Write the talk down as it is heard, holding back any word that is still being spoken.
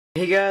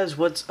Hey guys,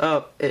 what's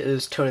up? It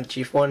is Tony the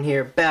Chief 1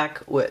 here,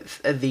 back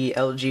with the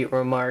LG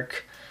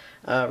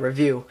Remarq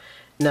review.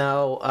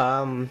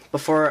 Now,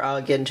 before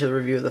I'll get into the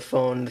review of the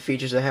phone, the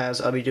features it has,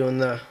 I'll be doing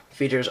the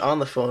features on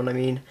the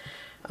phone.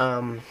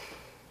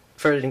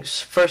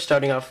 First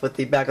starting off with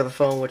the back of the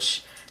phone,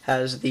 which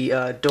has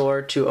the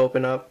door to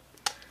open up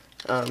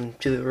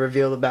to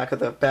reveal the back of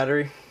the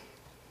battery,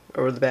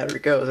 or where the battery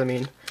goes,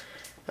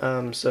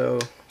 so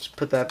let's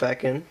put that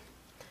back in.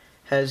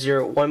 Has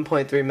your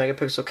 1.3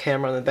 megapixel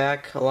camera on the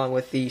back, along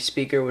with the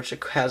speaker, which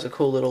has a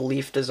cool little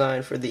leaf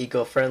design for the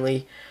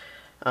eco-friendly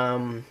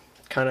kind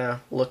of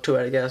look to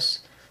it, I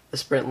guess. The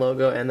Sprint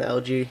logo and the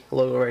LG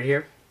logo right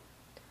here.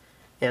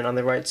 And on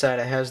the right side,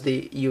 it has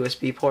the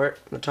USB port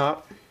on the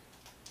top,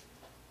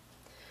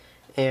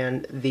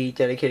 and the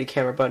dedicated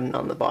camera button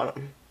on the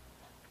bottom.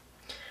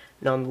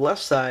 Now on the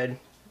left side,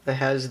 it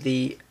has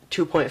the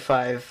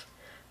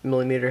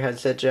 2.5mm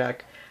headset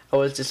jack. I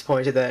was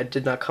disappointed that it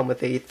did not come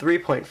with a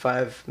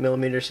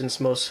 3.5mm, since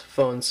most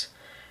phones,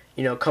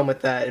 come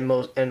with that,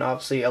 and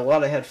obviously a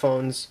lot of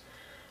headphones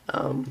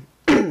are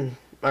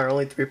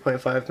only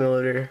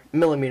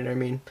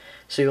 3.5mm.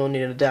 So you'll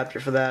need an adapter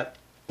for that.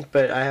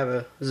 But I have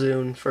a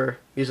Zune for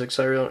music,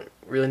 so I don't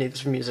really need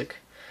this for music.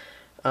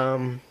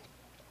 And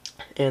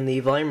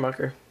the volume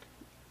rocker,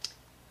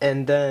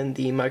 and then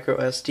the micro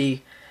SD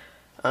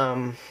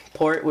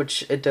port,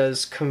 which it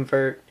does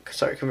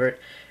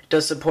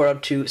does support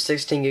up to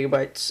 16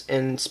 gigabytes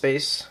in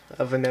space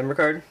of a memory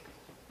card.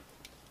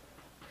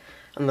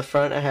 On the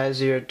front, it has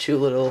your two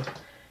little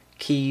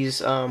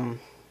keys, I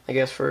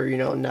guess for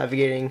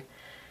navigating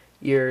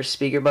your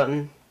speaker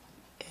button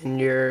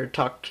and your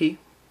talk key.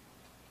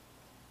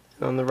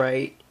 And on the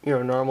right,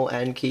 your normal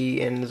end key,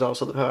 and there's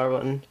also the power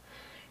button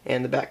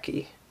and the back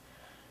key.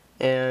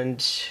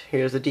 And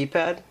here's the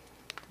D-pad.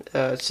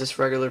 It's just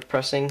regular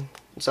pressing.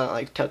 It's not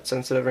like touch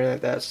sensitive or anything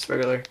like that. It's just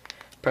regular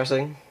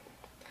pressing.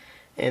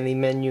 And the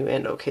menu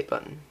and OK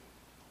button.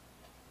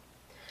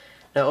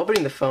 Now,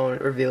 opening the phone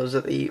reveals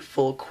that the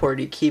full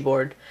QWERTY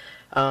keyboard.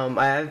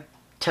 I have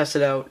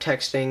tested out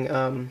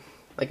texting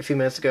like a few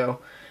minutes ago.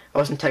 I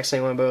wasn't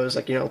texting one, but I was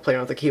playing around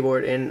with the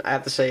keyboard, and I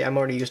have to say I'm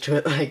already used to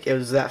it. It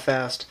was that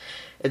fast.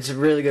 It's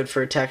really good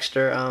for a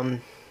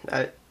texter.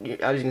 As you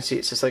can see,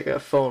 it's just like a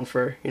phone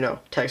for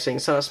texting.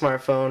 It's not a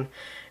smartphone or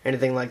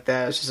anything like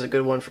that. It's just a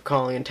good one for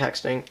calling and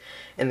texting.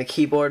 And the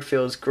keyboard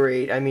feels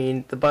great.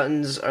 The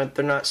buttons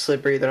they're not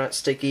slippery, they're not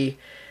sticky.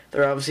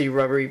 They're obviously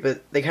rubbery,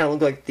 but they kind of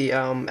look like the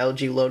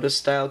LG Lotus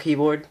style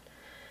keyboard.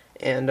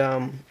 And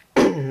I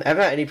haven't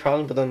had any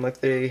problems with them.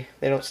 They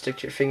don't stick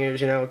to your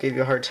fingers. Give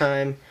you a hard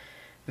time.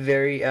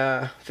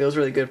 Feels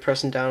really good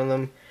pressing down on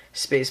them.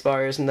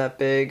 Spacebar isn't that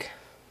big.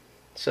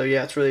 So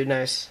yeah, it's really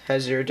nice.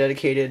 Has your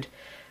dedicated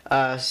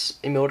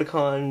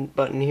emoticon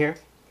button here,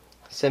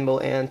 symbol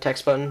and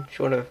text button if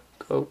you want to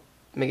go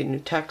make a new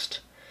text,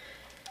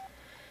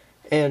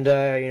 and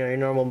your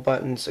normal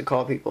buttons to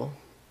call people.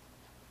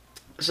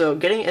 So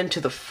getting into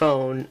the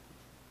phone,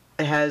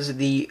 it has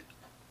the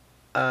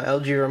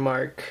LG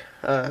Remarq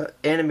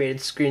animated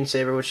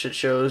screensaver, which it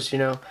shows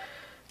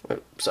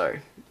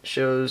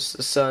shows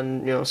the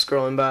sun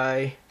scrolling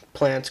by,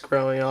 plants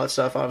growing, all that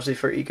stuff, obviously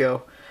for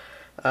eco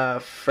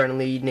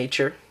friendly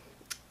nature.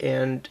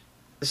 And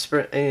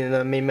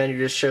the main menu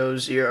just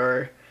shows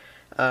your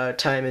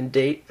time and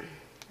date.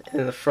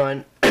 And in the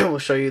front, will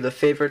show you the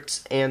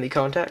favorites and the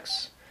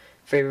contacts.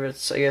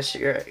 Favorites, I guess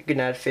you can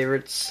add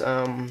favorites.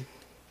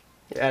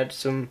 Add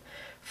some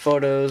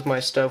photos, my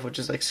stuff, which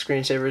is like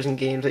screensavers and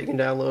games that you can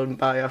download and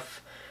buy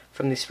off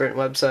from the Sprint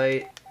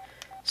website.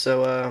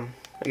 So I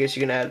guess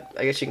you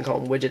can call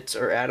them widgets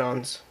or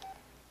add-ons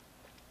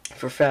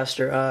for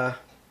faster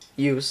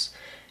use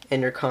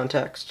in your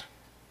contacts.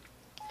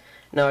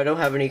 Now, I don't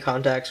have any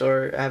contacts,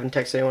 or I haven't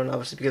texted anyone,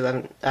 obviously, because I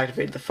haven't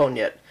activated the phone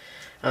yet,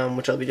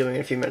 which I'll be doing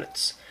in a few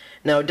minutes.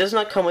 Now, it does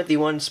not come with the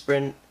one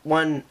Sprint,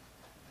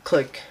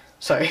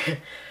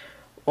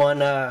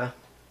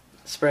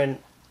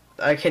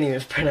 I can't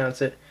even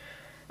pronounce it.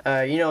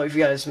 If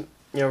you guys,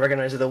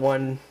 recognize the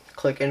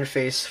one-click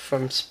interface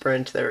from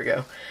Sprint, there we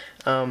go.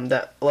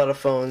 That a lot of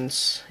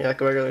phones,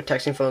 like regular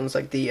texting phones,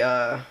 like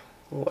the,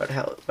 what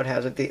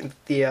has it? The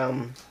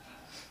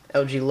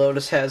LG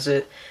Lotus has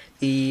it.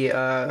 The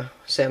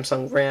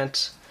Samsung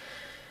Rant,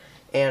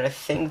 and I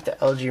think the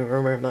LG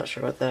Rumor, I'm not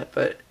sure about that,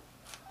 but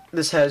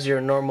this has your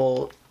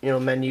normal,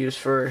 menus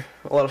for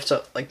a lot of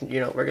stuff,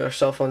 regular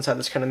cell phones have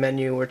this kind of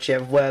menu, which you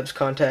have webs,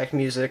 contact,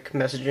 music,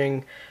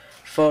 messaging,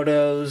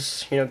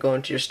 photos, go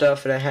into your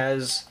stuff, and it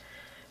has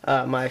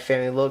my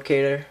family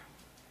locator.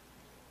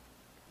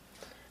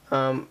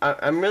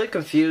 I'm really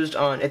confused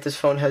on if this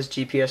phone has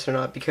GPS or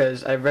not,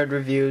 because I've read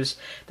reviews,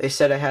 they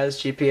said it has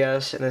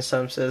GPS, and then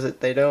some says that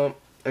they don't.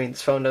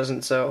 This phone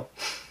doesn't, so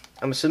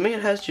I'm assuming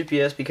it has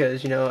GPS,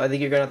 because, I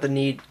think you're going to have to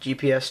need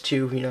GPS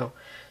to,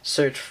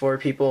 search for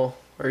people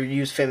or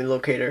use Family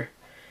Locator,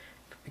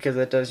 because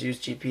that does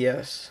use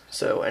GPS.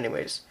 So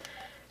anyways,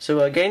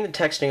 getting the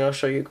texting, I'll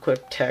show you a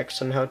quick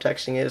text on how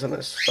texting is on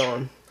this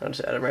phone. I'll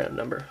just add a random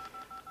number.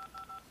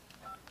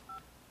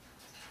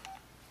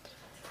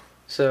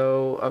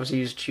 So obviously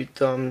use 2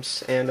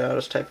 thumbs, and I'll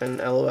just type in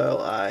LOL,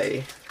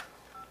 I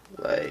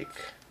like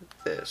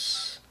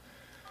this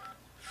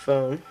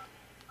phone.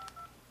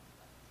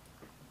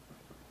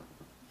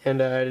 And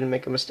I didn't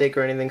make a mistake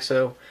or anything,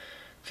 so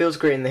feels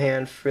great in the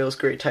hand, feels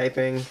great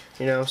typing,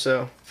 you know,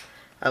 so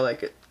I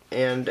like it.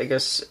 And I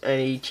guess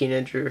any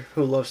teenager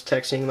who loves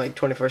texting like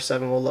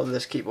 24/7 will love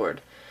this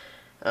keyboard.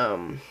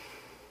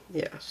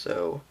 Yeah,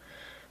 so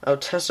I'll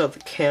test out the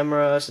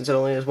camera. Since it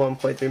only has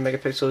 1.3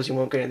 megapixels, you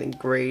won't get anything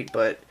great,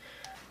 but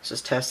let's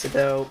just test it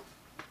out.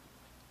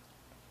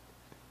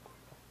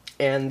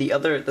 And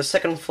the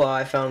second flaw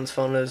I found in this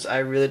phone is I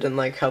really didn't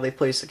like how they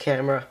placed the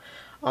camera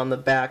on the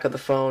back of the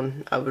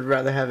phone. I would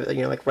rather have it,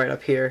 you know, like right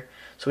up here.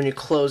 So when you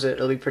close it,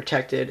 it'll be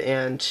protected,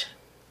 and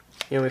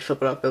you know, when you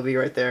flip it up, it'll be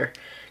right there.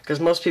 Because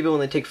most people,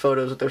 when they take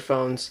photos with their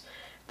phones,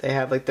 they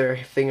have like their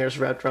fingers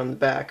wrapped around the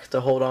back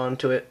to hold on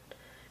to it,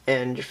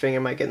 and your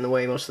finger might get in the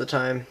way most of the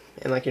time,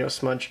 and like, you know,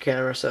 smudge your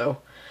camera. So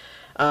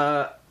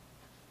I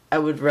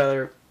would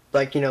rather,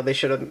 like, you know, they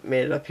should have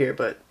made it up here,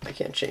 but I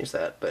can't change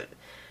that. But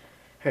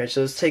alright,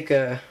 so let's take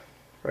a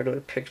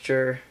regular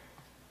picture.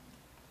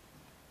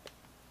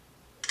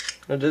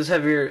 It does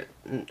have it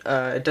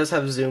does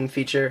have zoom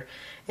feature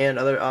and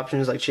other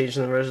options like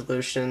changing the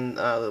resolution,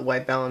 the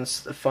white balance,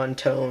 the fun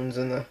tones,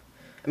 and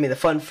the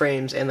fun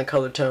frames and the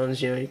color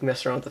tones. You know, you can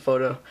mess around with the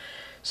photo.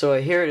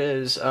 So here it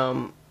is.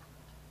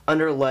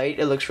 Under light,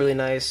 it looks really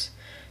nice.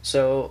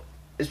 So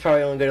it's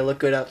probably only going to look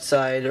good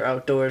outside or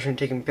outdoors when you're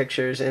taking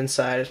pictures.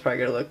 Inside, it's probably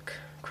going to look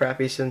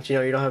crappy since, you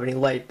know, you don't have any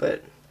light,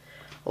 but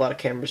a lot of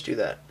cameras do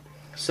that.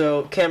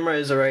 So camera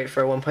is alright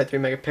for a 1.3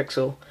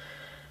 megapixel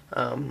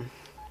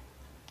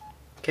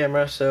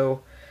camera.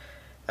 So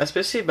that's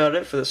basically about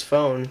it for this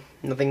phone.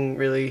 Nothing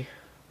really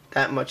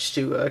that much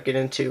to get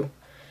into.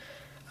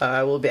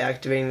 I will be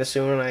activating this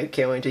soon, and I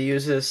can't wait to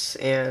use this.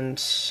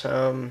 And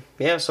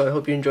yeah, so I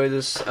hope you enjoyed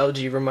this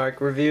LG Remarq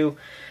review.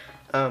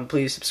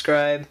 Please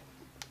subscribe.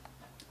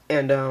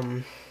 And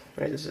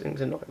right, this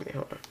thing's annoying me.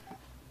 Hold on.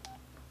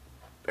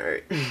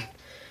 Alright.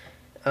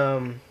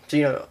 So,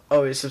 you know,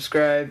 always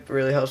subscribe. It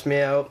really helps me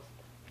out.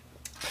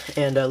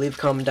 And leave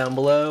a comment down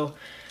below.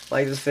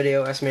 Like this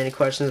video, ask me any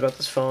questions about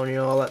this phone, you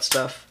know, all that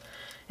stuff.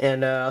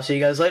 And I'll see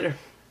you guys later.